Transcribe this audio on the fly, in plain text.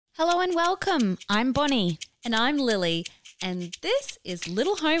Hello and welcome. I'm Bonnie. And I'm Lily, and this is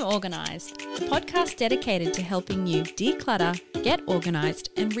Little Home Organised, the podcast dedicated to helping you declutter, get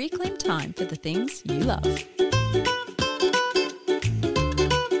organised, and reclaim time for the things you love.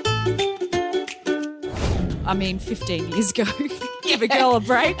 I mean, 15 years ago. Give a girl a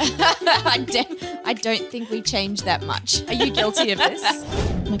break. I don't think we changed that much. Are you guilty of this?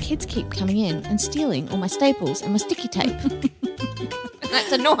 My kids keep coming in and stealing all my staples and my sticky tape.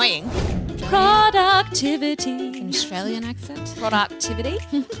 That's annoying. Productivity. An Australian accent. Productivity.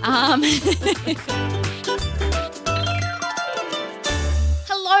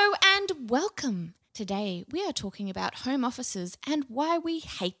 Hello and welcome. Today we are talking about home offices and why we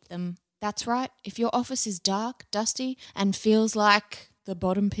hate them. That's right. If your office is dark, dusty, and feels like the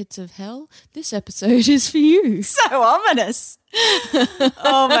bottom pits of hell, this episode is for you. So ominous.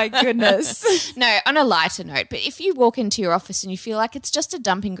 Oh my goodness. No, on a lighter note, but if you walk into your office and you feel like it's just a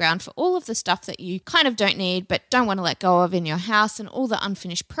dumping ground for all of the stuff that you kind of don't need but don't want to let go of in your house and all the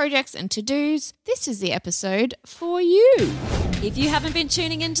unfinished projects and to-dos, this is the episode for you. If you haven't been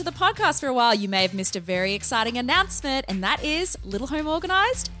tuning into the podcast for a while, you may have missed a very exciting announcement, and that is Little Home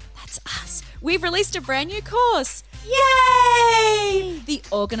Organised. That's us. We've released a brand new course. Yay! The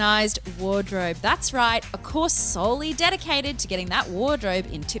Organised Wardrobe. That's right, a course solely dedicated to getting that wardrobe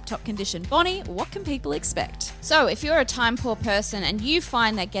in tip-top condition. Bonnie, what can people expect? So if you're a time-poor person and you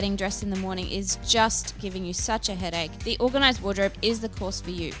find that getting dressed in the morning is just giving you such a headache, the Organised Wardrobe is the course for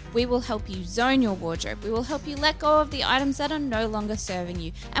you. We will help you zone your wardrobe. We will help you let go of the items that are no longer serving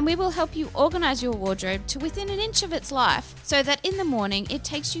you. And we will help you organise your wardrobe to within an inch of its life so that in the morning it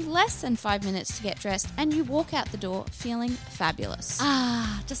takes you less than 5 minutes to get dressed and you walk out the door feeling fabulous.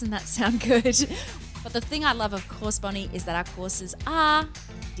 Ah, doesn't that sound good? But the thing I love, of course, Bonnie, is that our courses are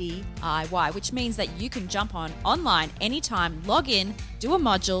DIY, which means that you can jump on online anytime, log in, do a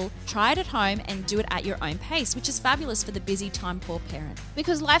module, try it at home, and do it at your own pace, which is fabulous for the busy, time-poor parent.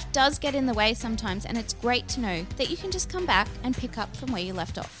 Because life does get in the way sometimes, and it's great to know that you can just come back and pick up from where you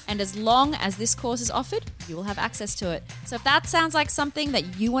left off. And as long as this course is offered, you will have access to it. So if that sounds like something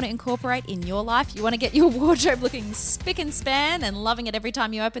that you want to incorporate in your life, you want to get your wardrobe looking spick and span and loving it every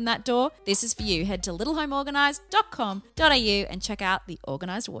time you open that door, this is for you. Head to littlehomeorganised.com.au and check out the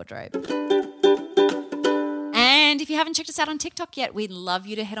Organised Wardrobe. And if you haven't checked us out on TikTok yet, we'd love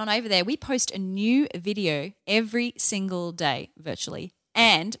you to head on over there. We post a new video every single day, virtually.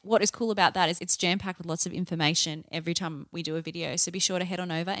 And what is cool about that is it's jam-packed with lots of information every time we do a video. So be sure to head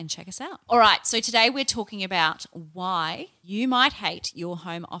on over and check us out. All right, so today we're talking about why you might hate your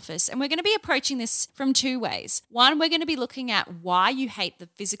home office. And we're going to be approaching this from two ways. One, we're going to be looking at why you hate the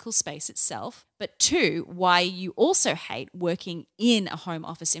physical space itself. But two, why you also hate working in a home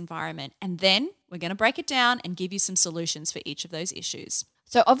office environment. And then we're going to break it down and give you some solutions for each of those issues.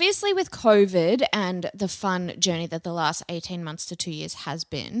 So obviously with COVID and the fun journey that the last 18 months to 2 years has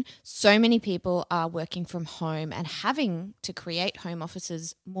been, so many people are working from home and having to create home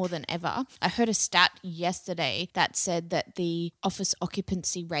offices more than ever. I heard a stat yesterday that said that the office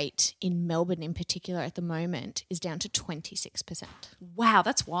occupancy rate in Melbourne in particular at the moment is down to 26%. Wow,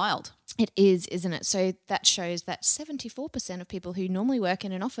 that's wild. It is, isn't it? So that shows that 74% of people who normally work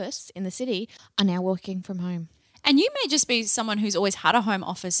in an office in the city are now working from home. And you may just be someone who's always had a home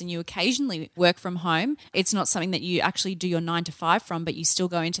office and you occasionally work from home. It's not something that you actually do your 9 to 5 from, but you still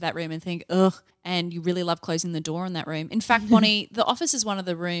go into that room and think, ugh, and you really love closing the door in that room. In fact, Bonnie, the office is one of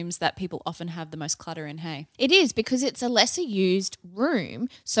the rooms that people often have the most clutter in, hey? It is, because it's a lesser used room.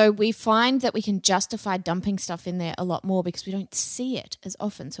 So we find that we can justify dumping stuff in there a lot more because we don't see it as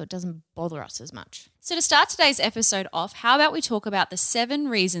often, so it doesn't bother us as much. So to start today's episode off, how about we talk about the 7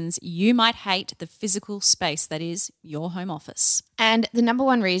 reasons you might hate the physical space that is your home office? And the number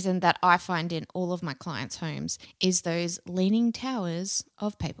one reason that I find in all of my clients' homes is those leaning towers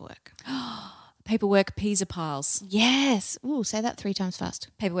of paperwork. Paperwork, Pisa piles. Yes. Ooh, say that 3 times fast.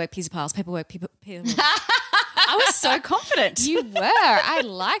 Paperwork, Pisa piles. Paperwork, I was so confident. You were. I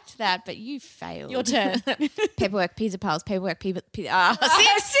liked that, but you failed. Your turn. Paperwork, pizza piles, paperwork, see? You can't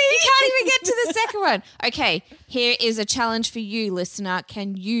even get to the second one. Okay, here is a challenge for you, listener.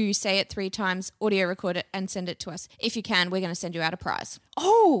 Can you say it 3 times, audio record it, and send it to us? If you can, we're going to send you out a prize.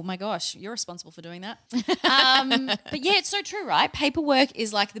 Oh my gosh, you're responsible for doing that. But yeah, it's so true, right? Paperwork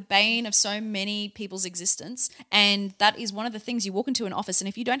is like the bane of so many people's existence. And that is one of the things you walk into an office, and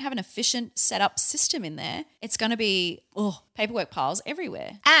if you don't have an efficient setup system in there, it's going to be paperwork piles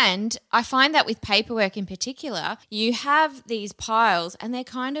everywhere. And I find that with paperwork in particular, you have these piles and they're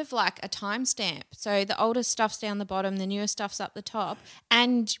kind of like a timestamp. So the older stuff's down the bottom, the newer stuff's up the top.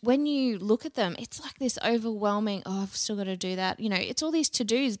 And when you look at them, it's like this overwhelming, I've still got to do that. You know, it's all these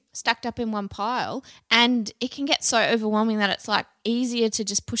to-dos stacked up in one pile, and it can get so overwhelming that it's like easier to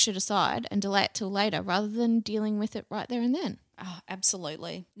just push it aside and delay it till later rather than dealing with it right there and then. Oh,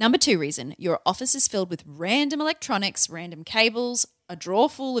 absolutely. Number 2 reason, your office is filled with random electronics, random cables, a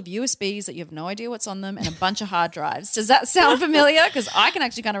drawer full of USBs that you have no idea what's on them, and a bunch of hard drives. Does that sound familiar? Because I can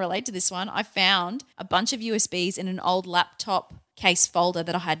actually kind of relate to this one. I found a bunch of USBs in an old laptop case folder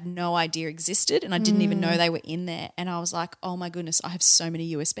that I had no idea existed, and I didn't even know they were in there. And I was like, oh my goodness, I have so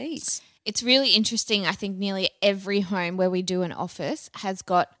many USBs. It's really interesting. I think nearly every home where we do an office has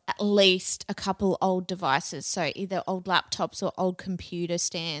got at least a couple old devices. So either old laptops or old computer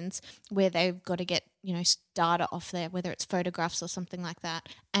stands where they've got to get, you know, data off there, whether it's photographs or something like that.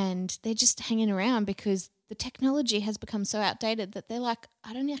 And they're just hanging around because the technology has become so outdated that they're like,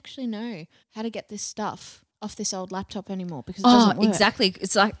 I don't actually know how to get this stuff off this old laptop anymore because it doesn't work. Exactly.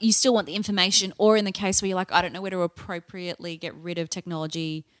 It's like you still want the information, or in the case where you're like, I don't know where to appropriately get rid of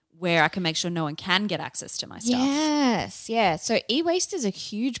technology where I can make sure no one can get access to my stuff. Yes, yeah. So e-waste is a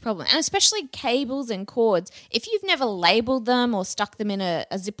huge problem, and especially cables and cords. If you've never labelled them or stuck them in a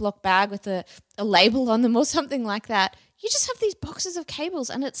Ziploc bag with a label on them or something like that, you just have these boxes of cables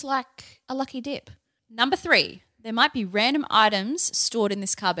and it's like a lucky dip. Number 3, there might be random items stored in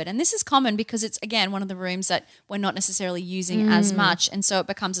this cupboard. And this is common because it's, again, one of the rooms that we're not necessarily using as much. And so it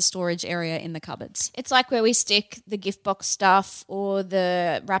becomes a storage area in the cupboards. It's like where we stick the gift box stuff or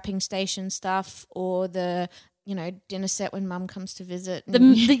the wrapping station stuff or the, you know, dinner set when mum comes to visit.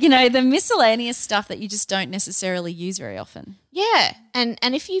 The miscellaneous stuff that you just don't necessarily use very often. Yeah, and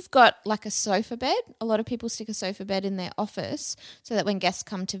if you've got like a sofa bed, a lot of people stick a sofa bed in their office so that when guests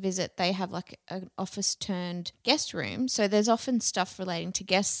come to visit, they have like an office turned guest room. So there's often stuff relating to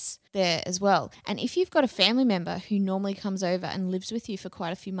guests there as well. And if you've got a family member who normally comes over and lives with you for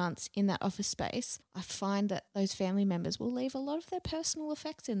quite a few months in that office space, I find that those family members will leave a lot of their personal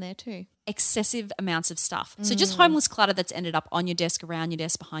effects in there too. Excessive amounts of stuff. So just homeless clutter that's ended up on your desk, around your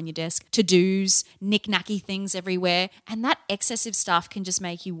desk, behind your desk, to-dos, knick-knacky things everywhere. And that excessive stuff can just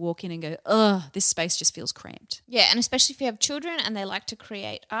make you walk in and go, ugh, this space just feels cramped. Yeah, and especially if you have children and they like to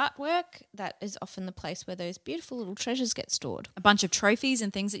create artwork, that is often the place where those beautiful little treasures get stored. A bunch of trophies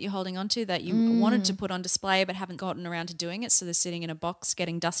and things that you're holding on to that you wanted to put on display but haven't gotten around to doing it, so they're sitting in a box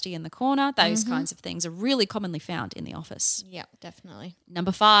getting dusty in the corner. Those kinds of things are really commonly found in the office. Yeah, definitely.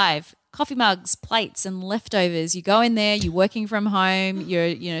 Number 5, coffee mugs, plates and leftovers. You go in there, you're working from home,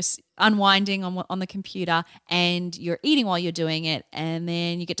 you're unwinding on the computer and you're eating while you're doing it, and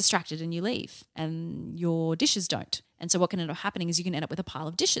then you get distracted and you leave and your dishes don't. And so what can end up happening is you can end up with a pile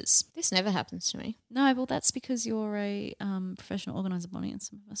of dishes. This never happens to me. No, well, that's because you're a professional organizer, Bonnie, and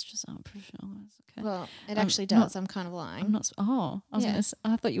some of us just aren't professional organizers. Okay. Well, it actually does. I'm kind of lying. I'm not.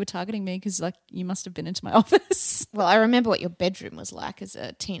 I thought you were targeting me because like you must have been into my office. Well, I remember what your bedroom was like as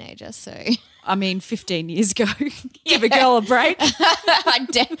a teenager, so. I mean, 15 years ago. Give a girl a break.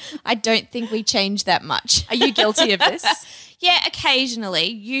 I don't think we changed that much. Are you guilty of this? Yeah, occasionally.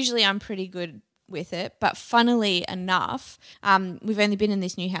 Usually I'm pretty good with it, but funnily enough, we've only been in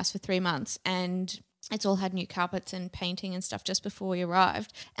this new house for 3 months and it's all had new carpets and painting and stuff just before we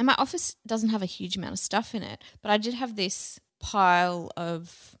arrived. And my office doesn't have a huge amount of stuff in it, but I did have this pile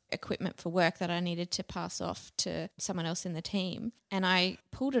of equipment for work that I needed to pass off to someone else in the team. And I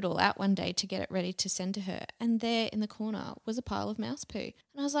pulled it all out one day to get it ready to send to her. And there in the corner was a pile of mouse poo. And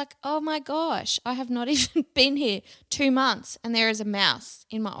I was like, oh my gosh, I have not even been here 2 months and there is a mouse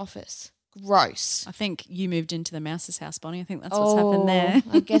in my office. Gross. I think you moved into the mouse's house, Bonnie. I think that's what's happened there.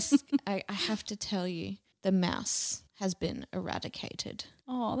 I guess I have to tell you, the mouse has been eradicated.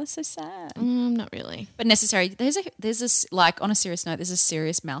 Oh, that's so sad. Not really. But necessary. There's this, like, on a serious note, there's a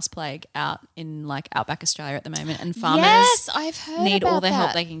serious mouse plague out in, like, outback Australia at the moment, and farmers I've heard need about all the that.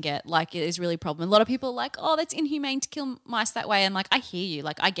 help they can get. Like, it is really a problem. A lot of people are like, oh, that's inhumane to kill mice that way. And, like, I hear you.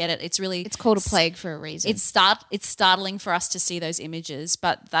 Like, I get it. It's called a plague for a reason. It's startling for us to see those images,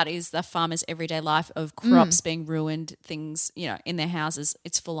 but that is the farmers' everyday life of crops being ruined, things, in their houses.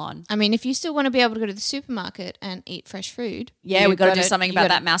 It's full on. I mean, if you still want to be able to go to the supermarket and eat fresh food. Yeah, we've got to do something about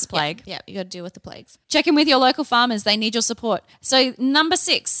that mouse plague. Yeah, you got to deal with the plagues. Check in with your local farmers. They need your support. So number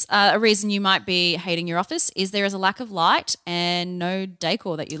 6, a reason you might be hating your office is there is a lack of light and no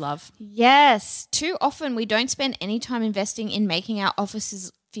decor that you love. Yes. Too often we don't spend any time investing in making our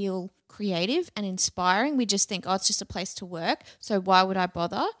offices feel creative and inspiring. We just think, oh, it's just a place to work, so why would I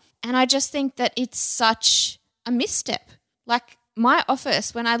bother? And I just think that it's such a misstep. Like my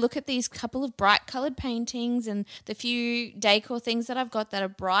office, when I look at these couple of bright coloured paintings and the few decor things that I've got that are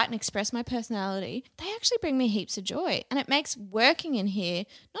bright and express my personality, they actually bring me heaps of joy. And it makes working in here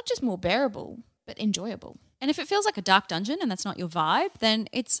not just more bearable, but enjoyable. And if it feels like a dark dungeon and that's not your vibe, then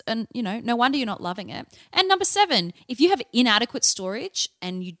it's, no wonder you're not loving it. And number 7, if you have inadequate storage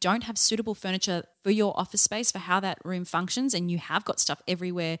and you don't have suitable furniture for your office space for how that room functions and you have got stuff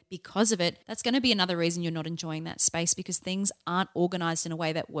everywhere because of it, that's going to be another reason you're not enjoying that space because things aren't organized in a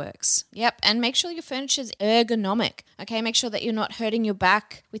way that works. Yep, and make sure your furniture's ergonomic, okay? Make sure that you're not hurting your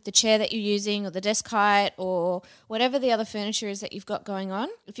back with the chair that you're using or the desk height or whatever the other furniture is that you've got going on.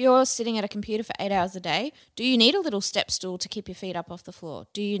 If you're sitting at a computer for 8 hours a day, do you need a little step stool to keep your feet up off the floor?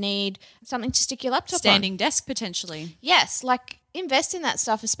 Do you need something to stick your laptop on? Standing desk potentially. Yes, like invest in that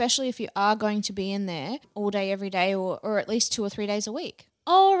stuff, especially if you are going to be in there all day, every day, or at least 2 or 3 days a week.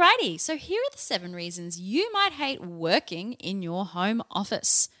 Alrighty, so here are the 7 reasons you might hate working in your home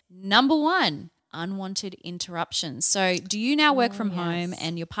office. Number 1, unwanted interruptions. So do you now work from home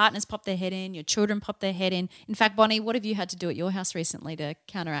and your partners pop their head in, your children pop their head in? In fact, Bonnie, what have you had to do at your house recently to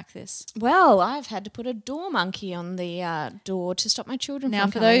counteract this? Well, I've had to put a door monkey on the door to stop my children now,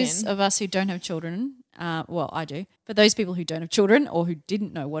 from for coming those in. of us who don't have children, well, I do. For those people who don't have children or who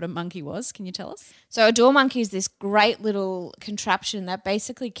didn't know what a monkey was, can you tell us? So a door monkey is this great little contraption that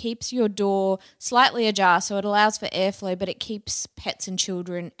basically keeps your door slightly ajar, so it allows for airflow, but it keeps pets and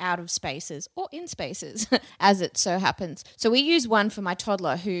children out of spaces or in spaces, as it so happens. So we use one for my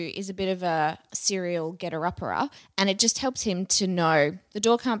toddler who is a bit of a serial getter-upperer, and it just helps him to know the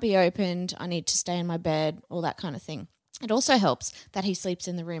door can't be opened, I need to stay in my bed, all that kind of thing. It also helps that he sleeps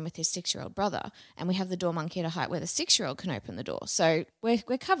in the room with his 6-year-old brother, and we have the door monkey at a height where the 6-year-old can open the door. So we're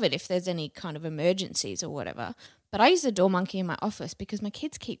covered if there's any kind of emergencies or whatever. But I use the door monkey in my office because my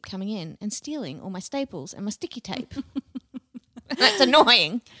kids keep coming in and stealing all my staples and my sticky tape. That's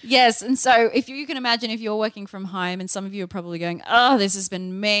annoying. Yes, and so if you can imagine if you're working from home and some of you are probably going, oh, this has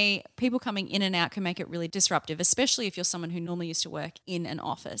been me, people coming in and out can make it really disruptive, especially if you're someone who normally used to work in an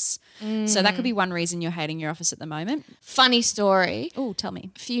office. So that could be one reason you're hating your office at the moment. Funny story. Oh, tell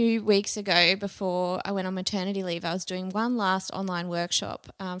me. A few weeks ago, before I went on maternity leave, I was doing one last online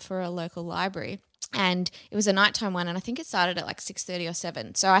workshop for a local library. And it was a nighttime one, and I think it started at like 6:30 or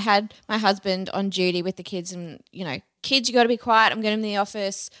 7. So I had my husband on duty with the kids and, kids, you got to be quiet. I'm going to the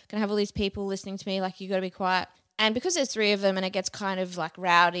office, going to have all these people listening to me, like, you got to be quiet. And because there's 3 of them and it gets kind of like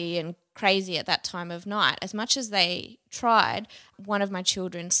rowdy and crazy at that time of night, as much as they tried, one of my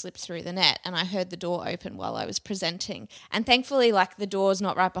children slipped through the net and I heard the door open while I was presenting. And thankfully, like, the door's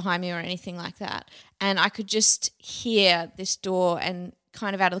not right behind me or anything like that. And I could just hear this door and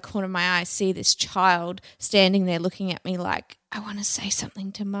kind of out of the corner of my eye see this child standing there looking at me like, I want to say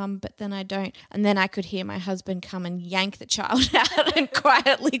something to mum, but then I don't. And then I could hear my husband come and yank the child out and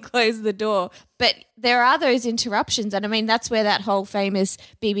quietly close the door. But there are those interruptions. And I mean, that's where that whole famous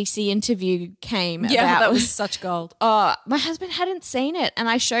BBC interview came about. Yeah, that was such gold. Oh, my husband hadn't seen it. And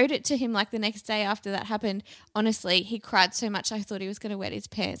I showed it to him like the next day after that happened. Honestly, he cried so much I thought he was going to wet his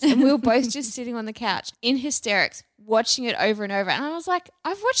pants. And we were both just sitting on the couch in hysterics, watching it over and over. And I was like,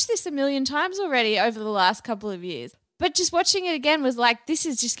 I've watched this a million times already over the last couple of years. But just watching it again was like, this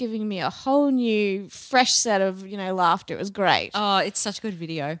is just giving me a whole new, fresh set of, laughter. It was great. Oh, it's such a good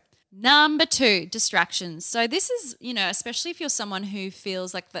video. Number 2, distractions. So this is, especially if you're someone who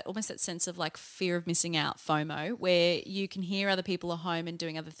feels like almost that sense of like fear of missing out, FOMO, where you can hear other people at home and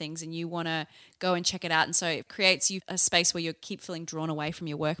doing other things and you want to go and check it out. And so it creates you a space where you keep feeling drawn away from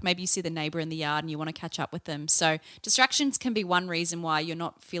your work. Maybe you see the neighbor in the yard and you want to catch up with them. So distractions can be one reason why you're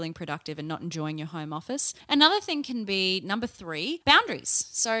not feeling productive and not enjoying your home office. Another thing can be number 3, boundaries.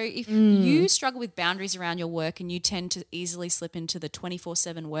 So if you struggle with boundaries around your work and you tend to easily slip into the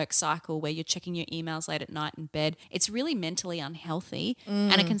 24/7 work cycle where you're checking your emails late at night in bed, it's really mentally unhealthy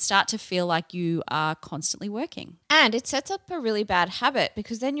and it can start to feel like you are constantly working. And it sets up a really bad habit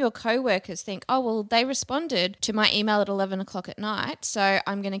because then your co-workers think, oh, well, they responded to my email at 11 o'clock at night, so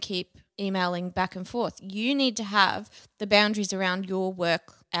I'm going to keep emailing back and forth. You need to have the boundaries around your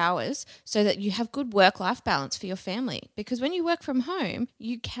work hours so that you have good work-life balance for your family. Because when you work from home,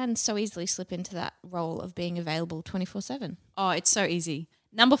 you can so easily slip into that role of being available 24/7. Oh, it's so easy.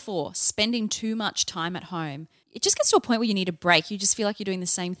 Number 4, spending too much time at home. it just gets to a point where you need a break. You just feel like you're doing the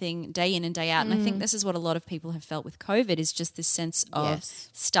same thing day in and day out. And I think this is what a lot of people have felt with COVID, is just this sense of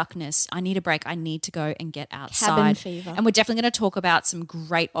stuckness. I need a break. I need to go and get outside. Cabin fever. And we're definitely going to talk about some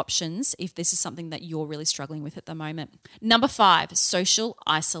great options if this is something that you're really struggling with at the moment. Number 5, social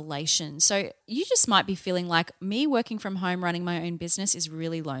isolation. So you just might be feeling like, me working from home running my own business is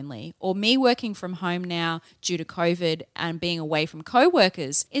really lonely, or me working from home now due to COVID and being away from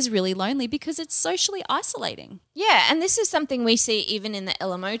co-workers is really lonely because it's socially isolating. Yeah, and this is something we see even in the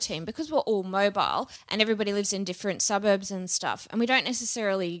LMO team, because we're all mobile and everybody lives in different suburbs and stuff, and we don't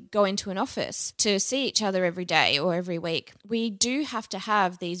necessarily go into an office to see each other every day or every week. We do have to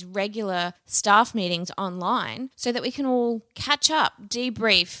have these regular staff meetings online so that we can all catch up,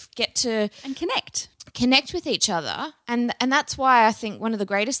 debrief, get to And connect with each other. And that's why I think one of the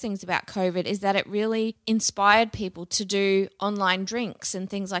greatest things about COVID is that it really inspired people to do online drinks and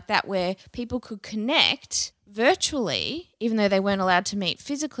things like that, where people could connect virtually, even though they weren't allowed to meet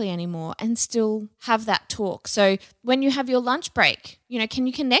physically anymore, and still have that talk. So when you have your lunch break, can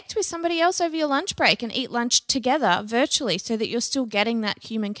you connect with somebody else over your lunch break and eat lunch together virtually so that you're still getting that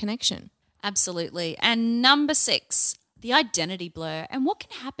human connection? Absolutely. And number 6, the identity blur. And what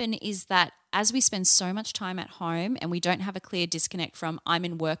can happen is that as we spend so much time at home and we don't have a clear disconnect from I'm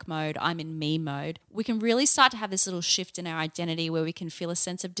in work mode, I'm in me mode, we can really start to have this little shift in our identity where we can feel a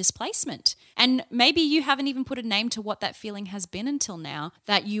sense of displacement. And maybe you haven't even put a name to what that feeling has been until now,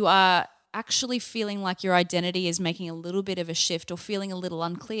 that you are actually feeling like your identity is making a little bit of a shift or feeling a little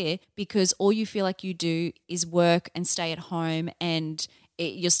unclear because all you feel like you do is work and stay at home, and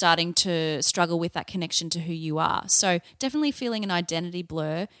you're starting to struggle with that connection to who you are. So definitely feeling an identity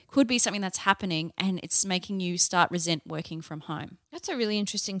blur could be something that's happening, and it's making you start resent working from home. That's a really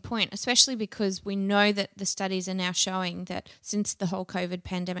interesting point, especially because we know that the studies are now showing that since the whole COVID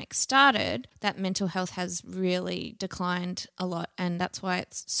pandemic started, that mental health has really declined a lot. And that's why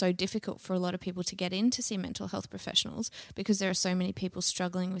it's so difficult for a lot of people to get in to see mental health professionals, because there are so many people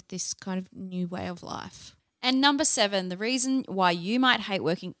struggling with this kind of new way of life. And number 7, the reason why you might hate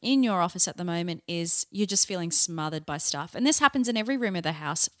working in your office at the moment is you're just feeling smothered by stuff. And this happens in every room of the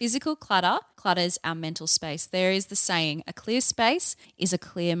house. Physical clutter clutters our mental space. There is the saying, a clear space is a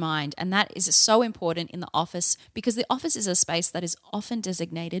clear mind. And that is so important in the office, because the office is a space that is often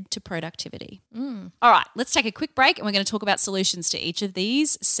designated to productivity. All right, let's take a quick break, and we're going to talk about solutions to each of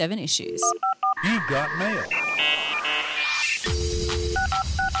these 7 issues. You've got mail.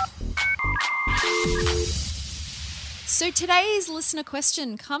 So today's listener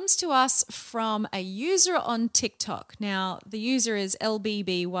question comes to us from a user on TikTok. Now, the user is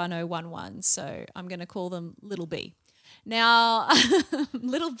LBB1011, so I'm going to call them Little B. Now,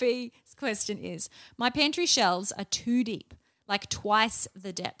 Little B's question is, my pantry shelves are too deep, like twice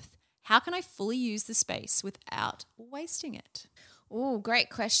the depth. How can I fully use the space without wasting it? Oh, great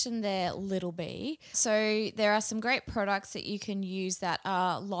question there, Little B. So there are some great products that you can use that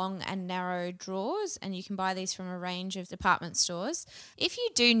are long and narrow drawers, and you can buy these from a range of department stores. If you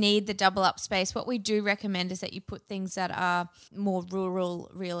do need the double up space, what we do recommend is that you put things that are more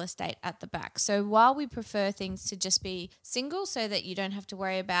rural real estate at the back. So while we prefer things to just be single so that you don't have to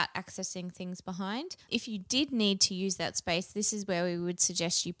worry about accessing things behind, if you did need to use that space, this is where we would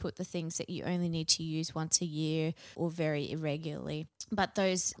suggest you put the things that you only need to use once a year or very irregularly. But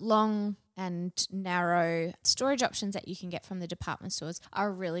those long and narrow storage options that you can get from the department stores are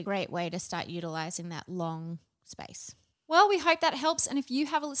a really great way to start utilizing that long space. Well, we hope that helps. And if you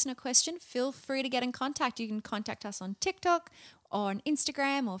have a listener question, feel free to get in contact. You can contact us on TikTok or on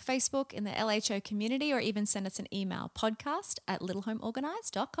Instagram or Facebook in the LHO community, or even send us an email,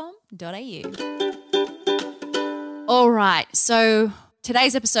 podcast@littlehomeorganised.com.au. All right. So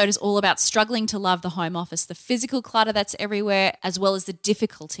today's episode is all about struggling to love the home office, the physical clutter that's everywhere, as well as the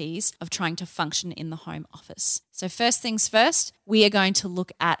difficulties of trying to function in the home office. So first things first, we are going to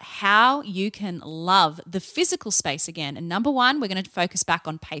look at how you can love the physical space again. And number 1, we're going to focus back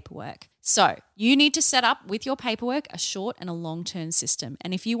on paperwork. So you need to set up with your paperwork a short and a long-term system.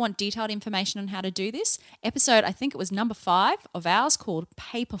 And if you want detailed information on how to do this, episode, I think it was number 5 of ours, called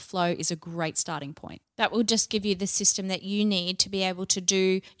Paper Flow, is a great starting point. That will just give you the system that you need to be able to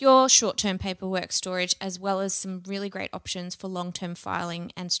do your short-term paperwork storage, as well as some really great options for long-term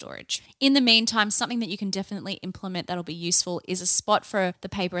filing and storage. In the meantime, something that you can definitely implement that'll be useful is a spot for the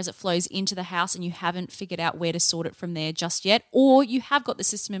paper as it flows into the house, and you haven't figured out where to sort it from there just yet, or you have got the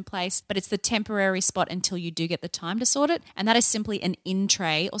system in place, but it's the temporary spot until you do get the time to sort it. And that is simply an in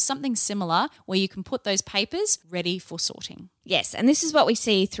tray or something similar where you can put those papers ready for sorting. Yes, and this is what we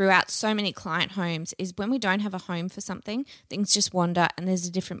see throughout so many client homes is when we don't have a home for something, things just wander and there's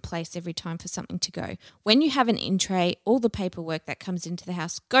a different place every time for something to go. When you have an in-tray, all the paperwork that comes into the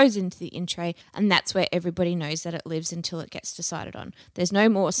house goes into the in-tray, and that's where everybody knows that it lives until it gets decided on. There's no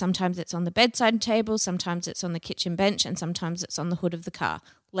more. Sometimes it's on the bedside table, sometimes it's on the kitchen bench, and sometimes it's on the hood of the car.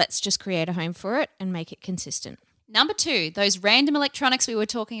 Let's just create a home for it and make it consistent. Number 2, those random electronics we were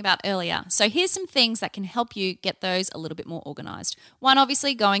talking about earlier. So here's some things that can help you get those a little bit more organized. One,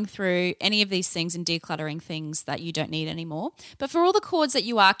 obviously going through any of these things and decluttering things that you don't need anymore. But for all the cords that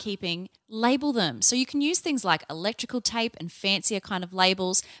you are keeping, label them. So you can use things like electrical tape and fancier kind of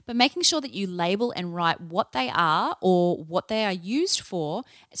labels, but making sure that you label and write what they are or what they are used for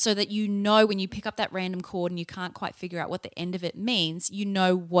so that you know when you pick up that random cord and you can't quite figure out what the end of it means, you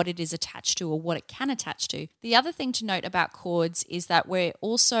know what it is attached to or what it can attach to. The other thing to note about cords is that we're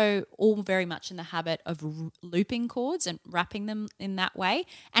also all very much in the habit of looping cords and wrapping them in that way,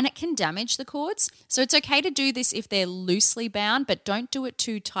 and it can damage the cords. So it's okay to do this if they're loosely bound, but don't do it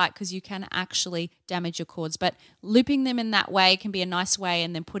too tight because you can actually damage your cords. But looping them in that way can be a nice way,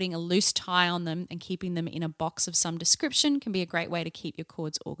 and then putting a loose tie on them and keeping them in a box of some description can be a great way to keep your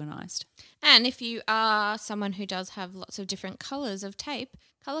cords organized. And if you are someone who does have lots of different colors of tape,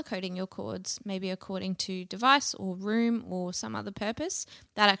 color coding your cords, maybe according to device or room or some other purpose,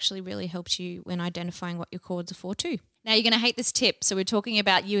 that actually really helps you when identifying what your cords are for too. Now, you're going to hate this tip. So we're talking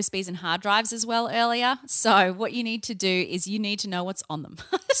about USBs and hard drives as well earlier. So what you need to do is you need to know what's on them.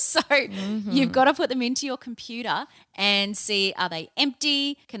 So you've got to put them into your computer and see, are they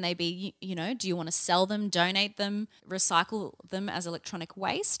empty? Can they be, do you want to sell them, donate them, recycle them as electronic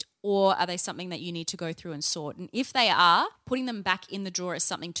waste? Or are they something that you need to go through and sort? And if they are, putting them back in the drawer as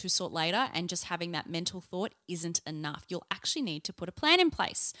something to sort later and just having that mental thought isn't enough. You'll actually need to put a plan in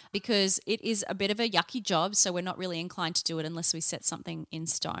place because it is a bit of a yucky job, so we're not really inclined to do it unless we set something in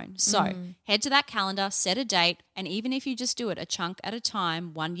stone. So head to that calendar, set a date, and even if you just do it a chunk at a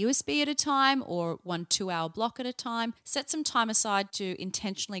time, one USB at a time or 1 2-hour block at a time, set some time aside to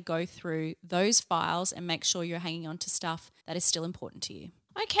intentionally go through those files and make sure you're hanging on to stuff that is still important to you.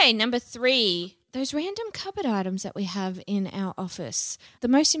 Okay, number 3, those random cupboard items that we have in our office. The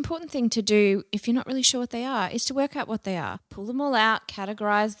most important thing to do, if you're not really sure what they are, is to work out what they are. Pull them all out,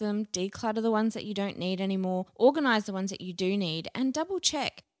 categorize them, declutter the ones that you don't need anymore, organize the ones that you do need, and double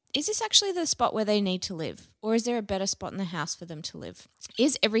check. Is this actually the spot where they need to live? Or is there a better spot in the house for them to live?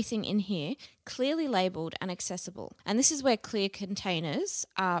 Is everything in here clearly labelled and accessible? And this is where clear containers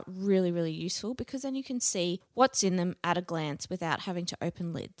are really, really useful because then you can see what's in them at a glance without having to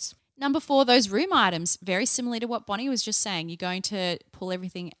open lids. Number 4, those room items, very similar to what Bonnie was just saying. You're going to pull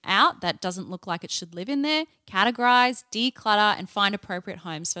everything out that doesn't look like it should live in there, categorize, declutter, and find appropriate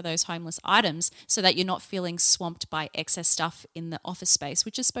homes for those homeless items so that you're not feeling swamped by excess stuff in the office space,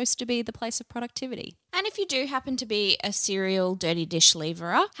 which is supposed to be the place of productivity. And if you do happen to be a serial dirty dish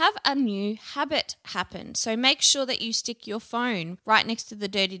leverer, have a new habit happen. So make sure that you stick your phone right next to the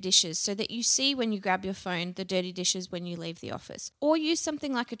dirty dishes so that you see when you grab your phone the dirty dishes when you leave the office. Or use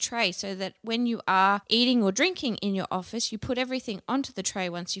something like a tray so that when you are eating or drinking in your office, you put everything onto the tray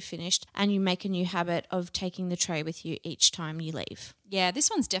once you've finished and you make a new habit of taking the tray with you each time you leave. Yeah, this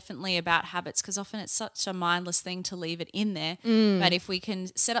one's definitely about habits because often it's such a mindless thing to leave it in there. But if we can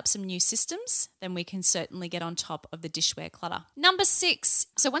set up some new systems, then we can certainly get on top of the dishware clutter. Number 6.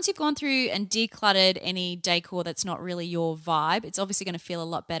 So once you've gone through and decluttered any decor that's not really your vibe, it's obviously going to feel a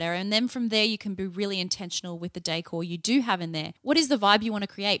lot better. And then from there, you can be really intentional with the decor you do have in there. What is the vibe you want to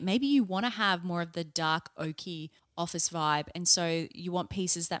create? Maybe you want to have more of the dark oaky office vibe, and so you want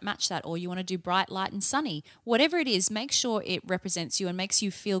pieces that match that, or you want to do bright, light and sunny. Whatever it is, make sure it represents you and makes you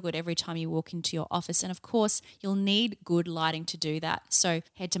feel good every time you walk into your office. And of course, you'll need good lighting to do that. So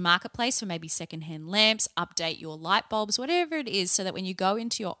head to Marketplace for maybe secondhand lamps, update your light bulbs, whatever it is, so that when you go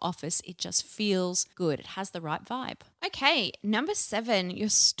into your office, it just feels good. It has the right vibe. Okay, number 7, your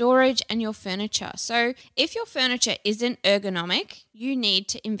storage and your furniture. So if your furniture isn't ergonomic, you need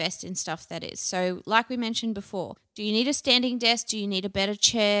to invest in stuff that is. So like we mentioned before, do you need a standing desk? Do you need a better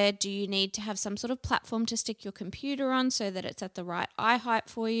chair? Do you need to have some sort of platform to stick your computer on so that it's at the right eye height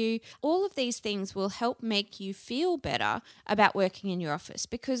for you? All of these things will help make you feel better about working in your office,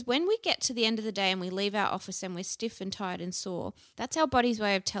 because when we get to the end of the day and we leave our office and we're stiff and tired and sore, that's our body's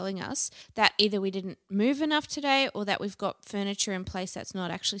way of telling us that either we didn't move enough today or that we've got furniture in place that's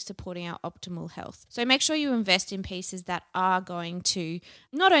not actually supporting our optimal health. So make sure you invest in pieces that are going to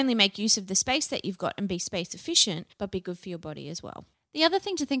not only make use of the space that you've got and be space efficient, but be good for your body as well. The other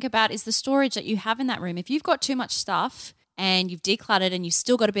thing to think about is the storage that you have in that room. If you've got too much stuff and you've decluttered and you've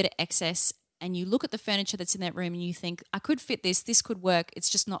still got a bit of excess, and you look at the furniture that's in that room and you think, I could fit this could work, it's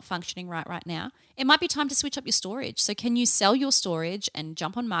just not functioning right now, it might be time to switch up your storage. So can you sell your storage and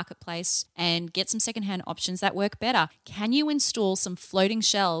jump on Marketplace and get some secondhand options that work better? Can you install some floating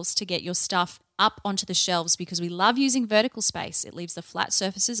shelves to get your stuff up onto the shelves, because we love using vertical space. It leaves the flat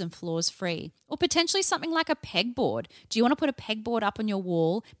surfaces and floors free. Or potentially something like a pegboard. Do you want to put a pegboard up on your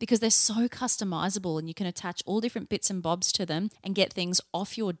wall? Because they're so customizable and you can attach all different bits and bobs to them and get things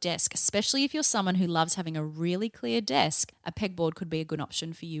off your desk, especially if you're someone who loves having a really clear desk. A pegboard could be a good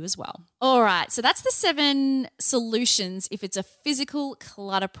option for you as well. All right, so that's the 7 solutions if it's a physical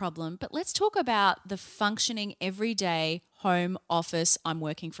clutter problem. But let's talk about the functioning everyday home office, I'm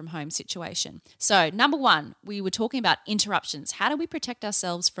working from home situation. So number 1, we were talking about interruptions. How do we protect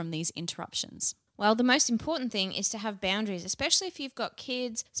ourselves from these interruptions? Well, the most important thing is to have boundaries, especially if you've got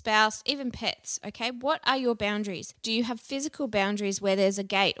kids, spouse, even pets, okay? What are your boundaries? Do you have physical boundaries where there's a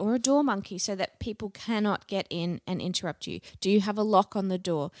gate or a door monkey so that people cannot get in and interrupt you? Do you have a lock on the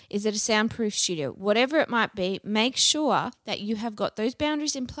door? Is it a soundproof studio? Whatever it might be, make sure that you have got those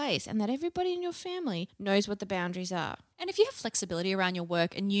boundaries in place and that everybody in your family knows what the boundaries are. And if you have flexibility around your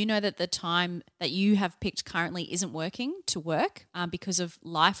work and you know that the time that you have picked currently isn't working to work because of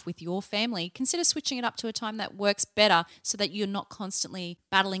life with your family, consider switching it up to a time that works better so that you're not constantly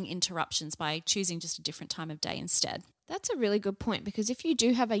battling interruptions by choosing just a different time of day instead. That's a really good point, because if you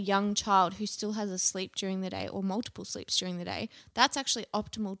do have a young child who still has a sleep during the day or multiple sleeps during the day, that's actually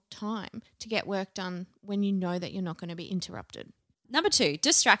optimal time to get work done when you know that you're not going to be interrupted. Number 2,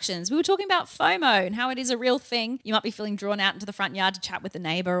 distractions. We were talking about FOMO and how it is a real thing. You might be feeling drawn out into the front yard to chat with a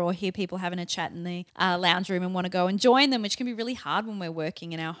neighbour or hear people having a chat in the lounge room and want to go and join them, which can be really hard when we're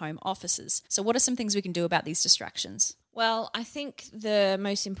working in our home offices. So what are some things we can do about these distractions? Well, I think the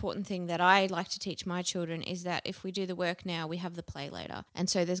most important thing that I like to teach my children is that if we do the work now, we have the play later. And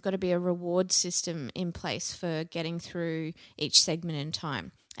so there's got to be a reward system in place for getting through each segment in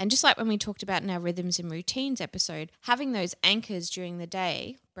time. And just like when we talked about in our rhythms and routines episode, having those anchors during the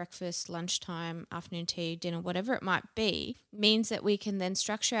day, breakfast, lunchtime, afternoon tea, dinner, whatever it might be, means that we can then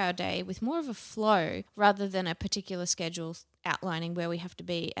structure our day with more of a flow rather than a particular schedule outlining where we have to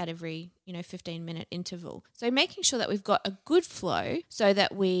be at every 15-minute interval. So making sure that we've got a good flow so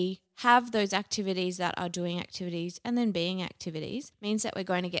that we have those activities that are doing activities and then being activities means that we're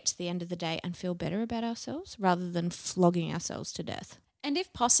going to get to the end of the day and feel better about ourselves rather than flogging ourselves to death. And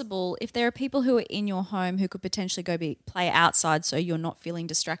if possible, if there are people who are in your home who could potentially go play outside so you're not feeling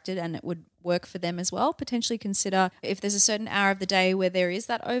distracted and it would work for them as well, potentially consider if there's a certain hour of the day where there is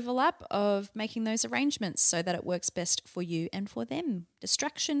that overlap of making those arrangements so that it works best for you and for them.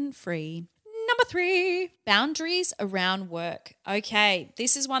 Distraction free. Number 3, boundaries around work. Okay,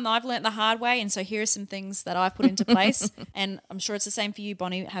 this is one that I've learnt the hard way, and so here are some things that I've put into place, and I'm sure it's the same for you,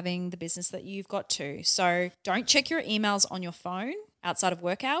 Bonnie, having the business that you've got too. So don't check your emails on your phone outside of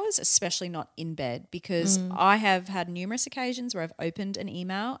work hours, especially not in bed, because I have had numerous occasions where I've opened an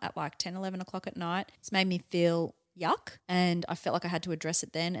email at like 10, 11 o'clock at night. It's made me feel yuck, and I felt like I had to address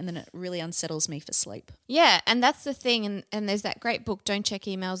it then, and then it really unsettles me for sleep. Yeah, and that's the thing, and there's that great book, Don't Check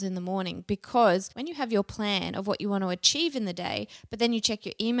Emails in the Morning, because when you have your plan of what you want to achieve in the day, but then you check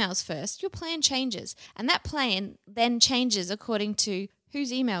your emails first, your plan changes, and that plan then changes according to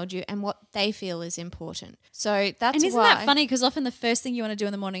who's emailed you and what they feel is important. So that's and isn't that funny? Because often the first thing you want to do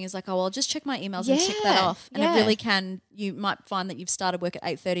in the morning is like, oh, well, I'll just check my emails and tick that off. And it really can, you might find that you've started work at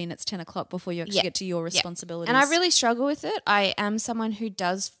 8:30 and it's 10 o'clock before you actually get to your responsibilities. And I really struggle with it. I am someone who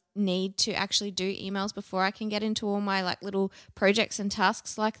does need to actually do emails before I can get into all my like little projects and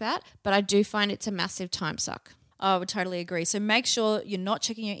tasks like that. But I do find it's a massive time suck. I would totally agree. So make sure you're not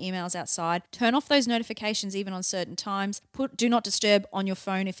checking your emails outside. Turn off those notifications even on certain times. Put do not disturb on your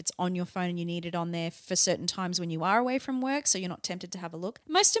phone if it's on your phone and you need it on there for certain times when you are away from work so you're not tempted to have a look.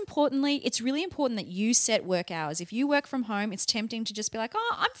 Most importantly, it's really important that you set work hours. If you work from home, it's tempting to just be like,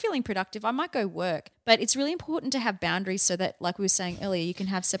 oh, I'm feeling productive. I might go work. But it's really important to have boundaries so that, like we were saying earlier, you can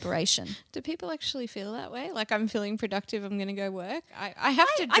have separation. Do people actually feel that way? Like, I'm feeling productive, I'm going to go work? I have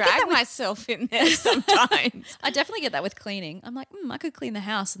to drag myself in there sometimes. I definitely get that with cleaning. I'm like, I could clean the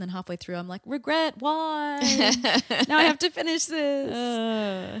house. And then halfway through, I'm like, regret, why? Now I have to finish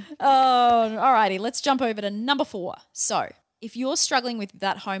this. Alrighty, let's jump over to number 4. So if you're struggling with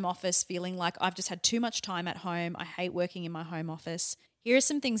that home office, feeling like I've just had too much time at home, I hate working in my home office, here are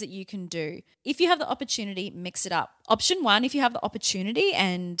some things that you can do. If you have the opportunity, mix it up. Option 1, if you have the opportunity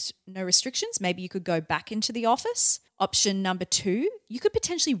and no restrictions, maybe you could go back into the office. Option number 2, you could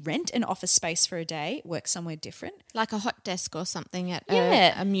potentially rent an office space for a day, work somewhere different. Like a hot desk or something at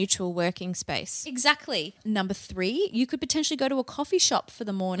Yeah. a mutual working space. Exactly. Number 3, you could potentially go to a coffee shop for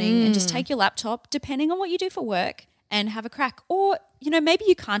the morning and just take your laptop, depending on what you do for work, and have a crack. Or, maybe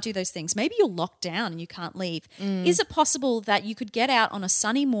you can't do those things. Maybe you're locked down and you can't leave. Is it possible that you could get out on a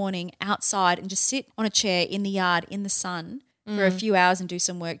sunny morning outside and just sit on a chair in the yard in the sun for a few hours and do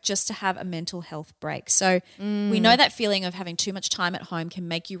some work just to have a mental health break? So we know that feeling of having too much time at home can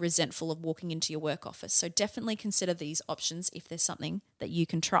make you resentful of walking into your work office. So definitely consider these options if there's something that you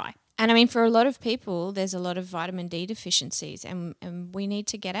can try. And I mean, for a lot of people, there's a lot of vitamin D deficiencies, and we need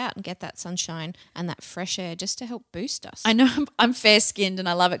to get out and get that sunshine and that fresh air just to help boost us. I know I'm fair-skinned and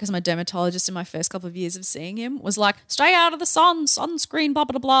I love it because my dermatologist in my first couple of years of seeing him was like, stay out of the sun, sunscreen, blah,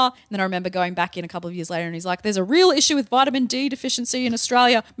 blah, blah. And then I remember going back in a couple of years later and he's like, there's a real issue with vitamin D deficiency in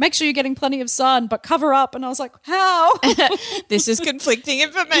Australia. Make sure you're getting plenty of sun, but cover up. And I was like, how? This is conflicting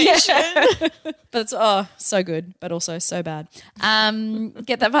information. But it's, so good, but also so bad.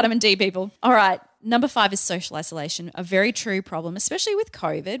 Get that vitamin D, people. All right. Number 5 is social isolation, a very true problem, especially with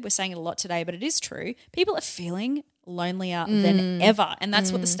COVID. We're saying it a lot today, but it is true. People are feeling lonelier than ever, and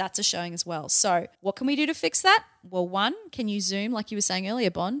that's what the stats are showing as well. So what can we do to fix that? Well, 1, can you Zoom, like you were saying earlier,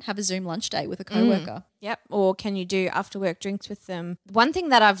 Bon, have a Zoom lunch date with a coworker? Yep. Or can you do after work drinks with them? One thing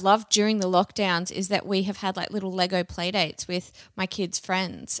that I've loved during the lockdowns is that we have had like little Lego play dates with my kids'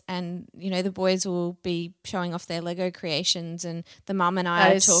 friends, and the boys will be showing off their Lego creations, and the mum and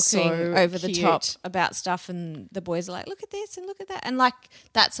I are talking over the top about stuff, and the boys are like, look at this and look at that, and like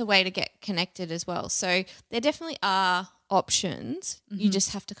that's a way to get connected as well. So there definitely are options. You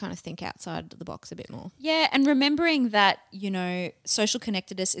just have to kind of think outside the box a bit more. Yeah, and remembering that, social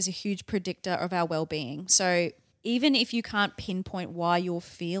connectedness is a huge predictor of our well-being. So even if you can't pinpoint why you're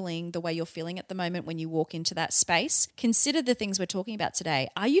feeling the way you're feeling at the moment when you walk into that space, consider the things we're talking about today.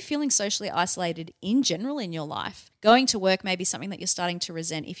 Are you feeling socially isolated in general in your life? Going to work may be something that you're starting to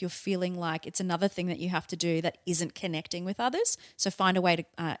resent if you're feeling like it's another thing that you have to do that isn't connecting with others. So find a way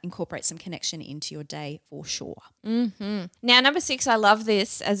to incorporate some connection into your day for sure. Now, number 6, I love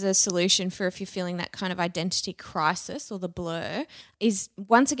this as a solution for if you're feeling that kind of identity crisis or the blur, is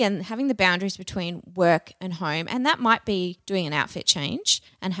once again having the boundaries between work and home. And that might be doing an outfit change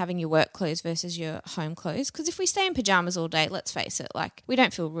and having your work clothes versus your home clothes. Because if we stay in pajamas all day, let's face it, like we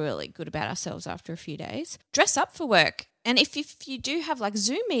don't feel really good about ourselves after a few days. Dress up for work. And if you do have like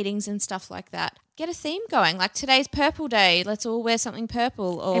Zoom meetings and stuff like that, get a theme going. Like today's purple day, let's all wear something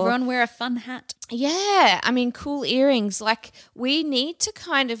purple. Or everyone wear a fun hat. Yeah, I mean, cool earrings. Like we need to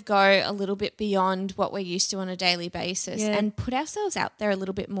kind of go a little bit beyond what we're used to on a daily basis and put ourselves out there a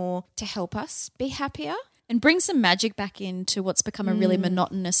little bit more to help us be happier. And bring some magic back into what's become a really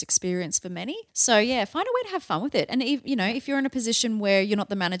monotonous experience for many. So, yeah, find a way to have fun with it. And, if you're in a position where you're not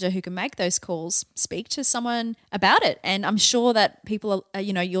the manager who can make those calls, speak to someone about it. And I'm sure that people are,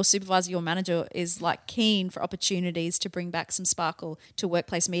 your supervisor, your manager is like keen for opportunities to bring back some sparkle to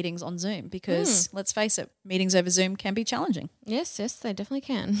workplace meetings on Zoom because, let's face it, meetings over Zoom can be challenging. Yes, they definitely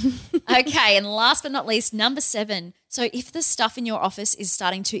can. Okay, and last but not least, number 7. So if the stuff in your office is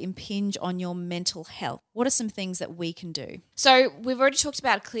starting to impinge on your mental health, what are some things that we can do? So we've already talked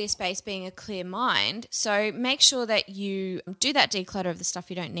about a clear space being a clear mind. So make sure that you do that declutter of the stuff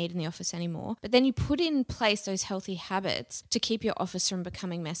you don't need in the office anymore, but then you put in place those healthy habits to keep your office from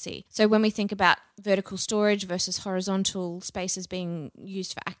becoming messy. So when we think about vertical storage versus horizontal spaces being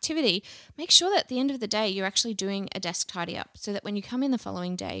used for activity, make sure that at the end of the day, you're actually doing a desk tidy up so that when you come in the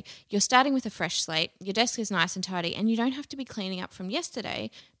following day, you're starting with a fresh slate, your desk is nice and tidy, and you don't have to be cleaning up from yesterday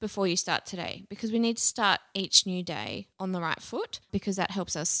before you start today, because we need to start each new day on the right foot because that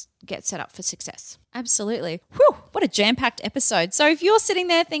helps us get set up for success. Absolutely. Whew, what a jam-packed episode. So if you're sitting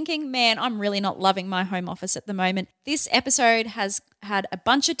there thinking, man, I'm really not loving my home office at the moment, this episode has had a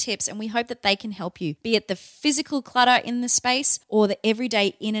bunch of tips and we hope that they can help you, be it the physical clutter in the space or the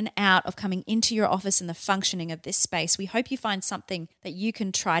everyday in and out of coming into your office and the functioning of this space. We hope you find something that you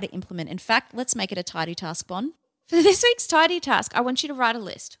can try to implement. In fact, let's make it a tidy task, Bon. For this week's tidy task, I want you to write a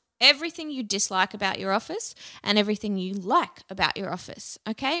list. Everything you dislike about your office and everything you like about your office,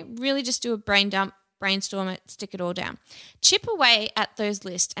 okay? Really just do a brain dump, brainstorm it, stick it all down. Chip away at those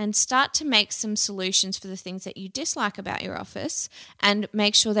lists and start to make some solutions for the things that you dislike about your office and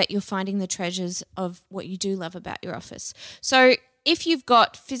make sure that you're finding the treasures of what you do love about your office. So if you've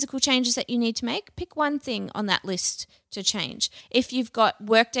got physical changes that you need to make, pick one thing on that list to change. If you've got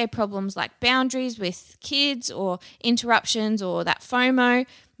workday problems like boundaries with kids or interruptions or that FOMO,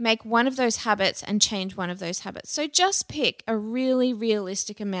 make one of those habits and change one of those habits. So just pick a really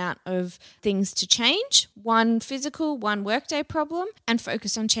realistic amount of things to change, one physical, one workday problem, and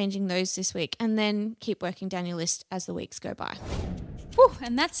focus on changing those this week, and then keep working down your list as the weeks go by. Whew,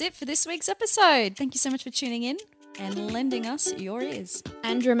 and that's it for this week's episode. Thank you so much for tuning in and lending us your ears.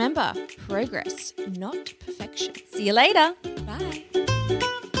 And remember, progress, not perfection. See you later. Bye.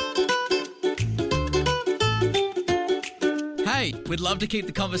 Hey, we'd love to keep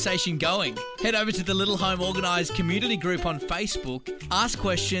the conversation going. Head over to the Little Home Organised community group on Facebook, ask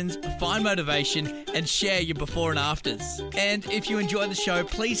questions, find motivation, and share your before and afters. And if you enjoy the show,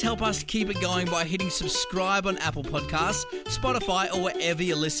 please help us keep it going by hitting subscribe on Apple Podcasts, Spotify, or wherever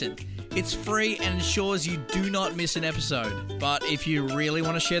you listen. It's free and ensures you do not miss an episode. But if you really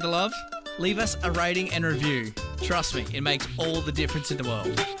want to share the love, leave us a rating and review. Trust me, it makes all the difference in the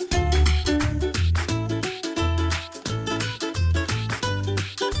world.